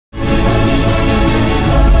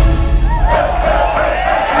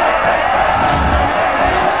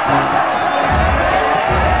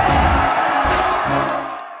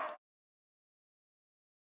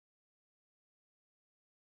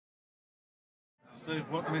Steve,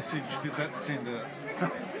 what message did that send out?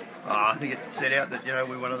 I think it set out that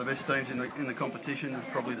we're one of the best teams in the competition,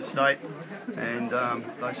 probably the state, and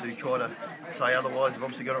those who try to say otherwise have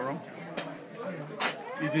obviously got it wrong.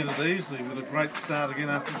 You did it easily with a great start again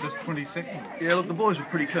after just 20 seconds. Yeah, look, the boys were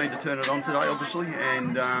pretty keen to turn it on today, obviously,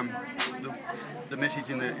 and the message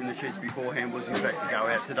in the sheets beforehand was in fact to go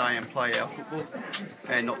out today and play our football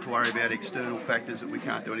and not to worry about external factors that we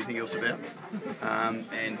can't do anything else about,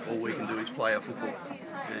 and all we can do is play our football.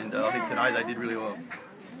 And I think today they did really well.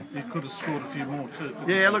 You could have scored a few more too.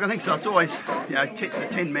 Yeah, look, I think so. It's always, the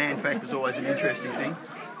 10-man factor is always an interesting thing.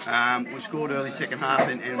 We scored early second half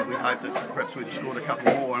and we hoped that perhaps we'd scored a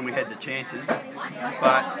couple more and we had the chances.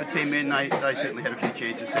 But for 10 men, they certainly had a few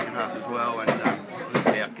chances second half as well, and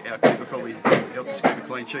our keeper probably helped us keep a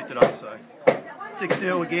clean sheet today. So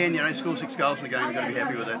 6-0 again, score 6 goals in the game, we've got to be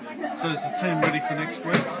happy with that. So is the team ready for next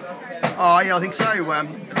week? Oh yeah, I think so.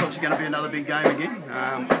 It's obviously going to be another big game again.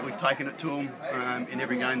 We've taken it to them in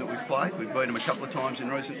every game that we've played. We've beat them a couple of times in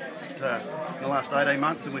the last 18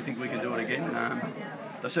 months, and we think we can do it again.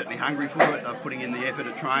 They're certainly hungry for it. They're putting in the effort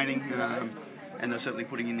at training, and they're certainly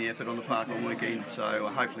putting in the effort on the park on weekend. So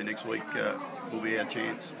hopefully next week will be our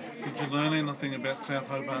chance. Did you learn anything about South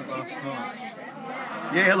Hobart last night?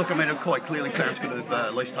 Yeah, look, I mean, quite clearly Clarence could have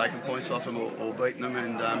at least taken points off them or beaten them,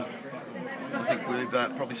 and I think we've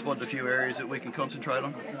probably spotted a few areas that we can concentrate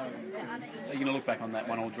on. Are you going to look back on that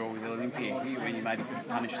 1-1 draw with Olympia here, where you maybe could have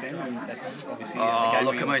punished them? And that's obviously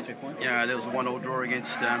look, I mean, 2 points. There was a 1-1 draw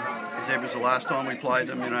against Zebras the last time we played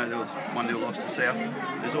them. There was 1-0 loss to South.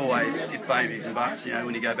 There's always if babies and buts,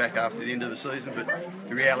 when you go back after the end of the season. But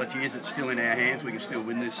the reality is, it's still in our hands. We can still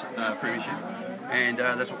win this premiership, and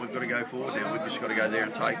that's what we've got to go forward now. We've just got to go there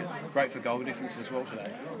and take it. Great for goal difference as well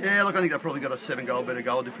today. Yeah, look, I think they've probably got a 7-goal better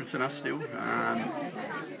goal difference than us still,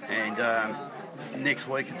 next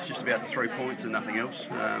week it's just about the 3 points and nothing else.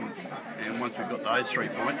 And once we've got those 3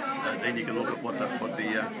 points, then you can look at what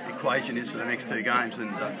the equation is for the next 2 games, and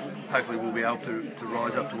hopefully we'll be able to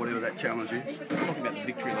rise up to whatever that challenge is. Talking about the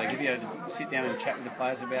Victory League, have you had to sit down and chat with the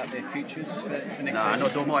players about their futures for next season? No, not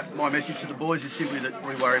at all. My message to the boys is simply that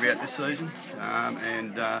we worry about this season,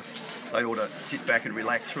 and they ought to sit back and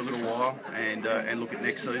relax for a little while and look at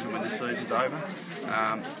next season when this season's over.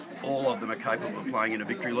 All of them are capable of playing in a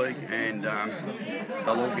Victory League, and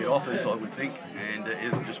they'll all get offers, I would think, and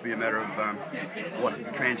it'll just be a matter of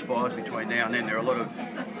what transpires between now and then. There are a lot of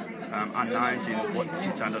unknowns in what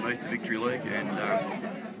sits underneath the Victory League, and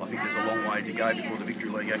I think there's a long way to go before the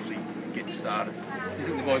Victory League actually gets started. Do you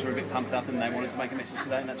think the boys were a bit pumped up and they wanted to make a message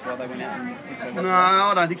today, and that's why they went out and did so much? No,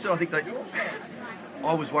 I don't think so. I think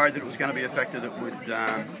I was worried that it was going to be a factor that would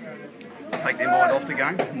take their mind off the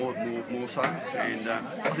game, more so. And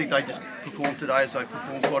I think they just performed today as they've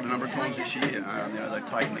performed quite a number of times this year. They've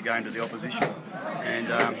taken the game to the opposition and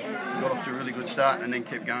got off to a really good start and then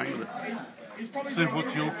kept going with it. Steve,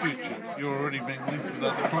 what's your future? You're already being linked with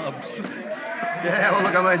other clubs. Yeah, well,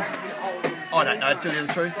 look, I mean, I don't know, to tell you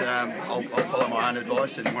the truth. I'll follow my own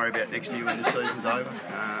advice and worry about next year when the season's over.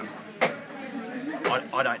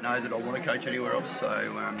 I don't know that I want to coach anywhere else, so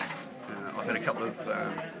I've had a couple of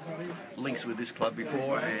links with this club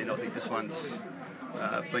before, and I think this one's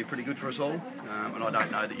been pretty good for us all, and I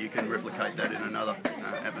don't know that you can replicate that in another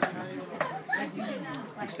atmosphere.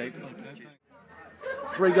 Thanks, Steve.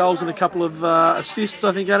 3 goals and a couple of assists.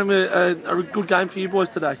 I think, Adam, a good game for you boys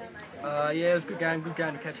today. Yeah, it was a good game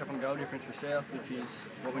to catch up on goal difference for South, which is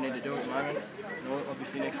what we need to do at the moment.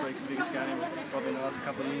 Obviously next week's the biggest game probably in the last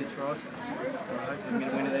couple of years for us, so hopefully we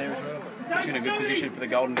get a winner there as well. Puts you in a good position for the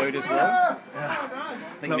Golden Boot as well. I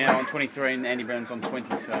think now on 23 and Andy Brown's on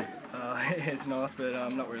 20, so... it's nice, but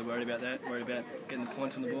I'm not really worried about that. Worried about getting the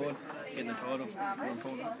points on the board, getting the title. More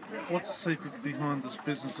important. What's the secret behind this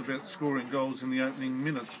business about scoring goals in the opening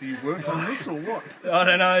minute? Do you work on this or what? I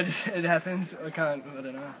don't know. It happens. I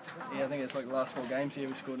don't know. Yeah, I think it's like the last 4 games here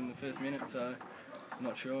we scored in the first minute, so I'm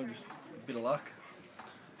not sure. Just a bit of luck.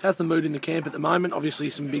 How's the mood in the camp at the moment? Obviously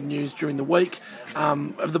some big news during the week.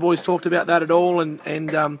 Have the boys talked about that at all? And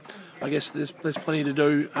I guess there's plenty to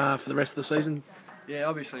do for the rest of the season. Yeah,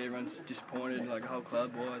 obviously everyone's disappointed, like the whole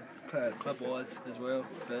club-wise as well.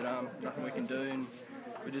 But nothing we can do, and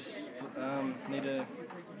we just need to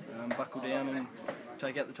buckle down and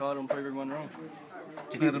take out the title and prove everyone wrong.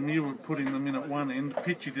 Adam, you were putting them in at one end.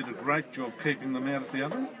 Pitchy did a great job keeping them out at the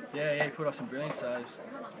other. Yeah, he put off some brilliant saves.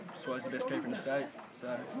 That's why he's the best keeper in the state.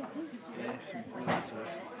 So, yeah, some really good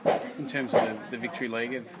saves. In terms of the Victory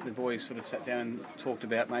League, have the boys sort of sat down and talked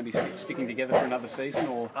about maybe sticking together for another season,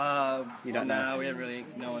 or you don't know? No, we haven't really.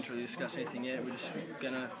 No one's really discussed anything yet. We're just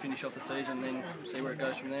going to finish off the season, then see where it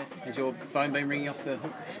goes from there. Has your phone been ringing off the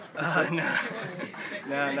hook?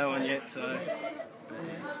 No one yet. So,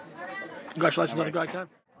 Congratulations on a great game.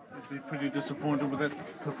 You'd be pretty disappointed with that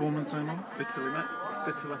performance, Amon? Bitterly, mate.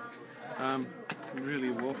 Bitterly. Really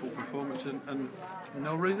woeful performance and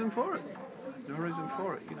no reason for it. No reason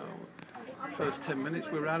for it, you know. First 10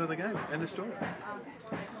 minutes we were out of the game. End of story.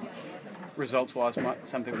 Results-wise,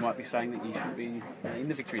 some people might be saying that you should be in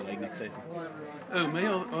the Victory League next season. Oh, me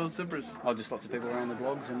or Zebras? Oh, just lots of people around the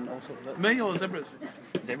blogs and all sorts of that. Me or Zebras?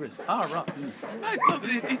 Zebras. Ah, right. Mate, look,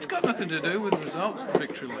 it's got nothing to do with results, the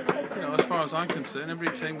Victory League. You know, as far as I'm concerned, every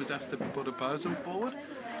team was asked to put a proposal forward.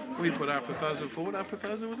 We put our proposal forward, our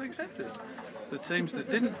proposal was accepted. The teams that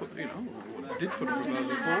did put a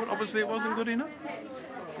proposal forward, obviously it wasn't good enough.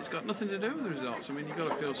 It's got nothing to do with the results. I mean, you've got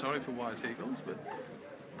to feel sorry for White Eagles, but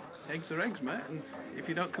eggs are eggs, mate. And if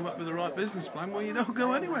you don't come up with the right business plan, well, you don't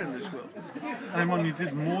go anywhere in this world. Amon, you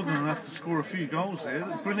did more than enough to score a few goals there.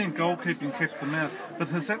 Brilliant goalkeeping kept them out. But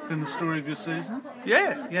has that been the story of your season?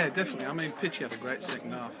 Yeah, definitely. I mean, Pitchy had a great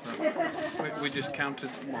second half. We just counted,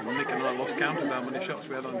 well, Nick and I lost count of how many shots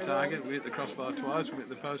we had on target. We hit the crossbar twice, we hit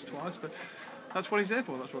the post twice, but that's what he's there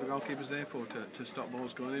for. That's what a goalkeeper's there for, to stop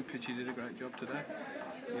balls going in. Pitchy did a great job today.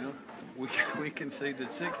 You know, we conceded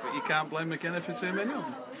 6, but you can't blame McKenna for too many of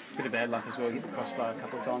them. Bit of bad luck as well, hit the crossbar a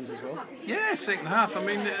couple of times as well. Yeah, second half. I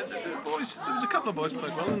mean, the boys, there was a couple of boys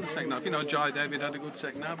played well in the second half. You know, Jai David had a good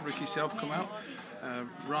second half, Ricky Self come out.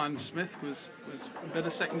 Ryan Smith was a better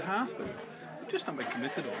second half, but just not been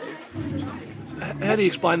committed all. How do you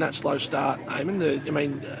explain that slow start, Eamon? I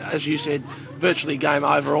mean, as you said, virtually game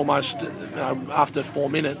over almost after 4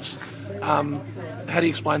 minutes. How do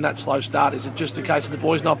you explain that slow start? Is it just a case of the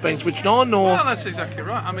boys not being switched on, or? Well, that's exactly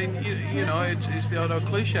right. I mean, you know, it's the old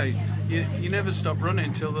cliche. You never stop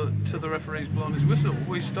running till the referee's blown his whistle.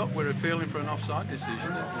 We stopped. We're appealing for an offside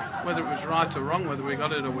decision, whether it was right or wrong, whether we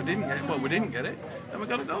got it or we didn't get it. Well, we didn't get it, and we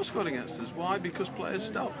got a goal scored against us. Why? Because players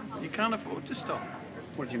stop. You can't afford to stop.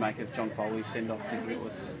 What did you make of John Foley's send-off? Do you think it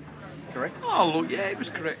was correct? Oh, look, yeah, it was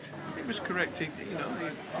correct. It was correct. He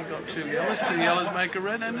got 2 yellows. 2 yellows make a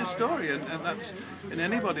red, end of story, and that's in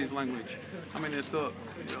anybody's language. I mean, I thought,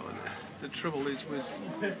 you know, the trouble is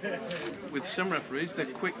with some referees, they're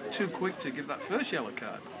too quick to give that first yellow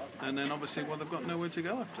card, and then obviously, well, they've got nowhere to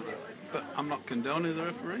go after that. But I'm not condoning the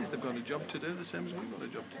referees. They've got a job to do, the same as we've got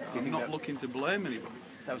a job to do. I'm not looking to blame anybody.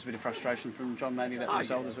 That was a bit of frustration from John, maybe, that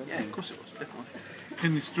result as well? Yeah, of course it was, definitely.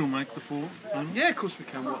 Can you still make the 4? Yeah, of course we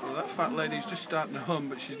can. That fat lady's just starting to hum,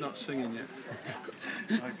 but she's not singing yet.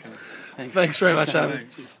 Okay. Thanks very much, Eamon.